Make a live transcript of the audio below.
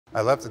I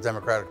left the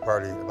Democratic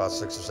Party about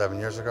 6 or 7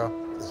 years ago.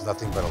 It's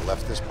nothing but a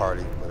leftist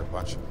party with a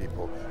bunch of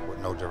people with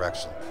no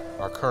direction.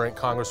 Our current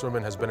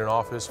Congresswoman has been in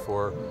office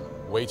for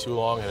way too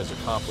long and has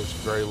accomplished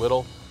very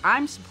little.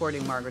 I'm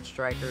supporting Margaret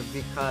Stryker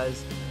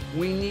because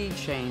we need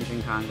change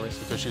in Congress.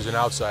 Because she's an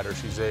outsider,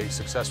 she's a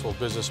successful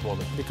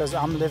businesswoman. Because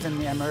I'm living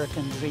the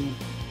American dream,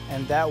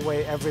 and that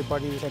way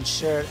everybody can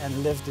share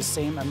and live the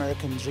same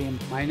American dream.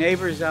 My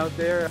neighbors out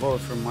there,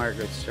 vote for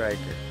Margaret Stryker.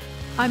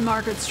 I'm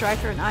Margaret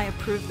Stryker, and I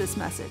approve this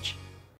message.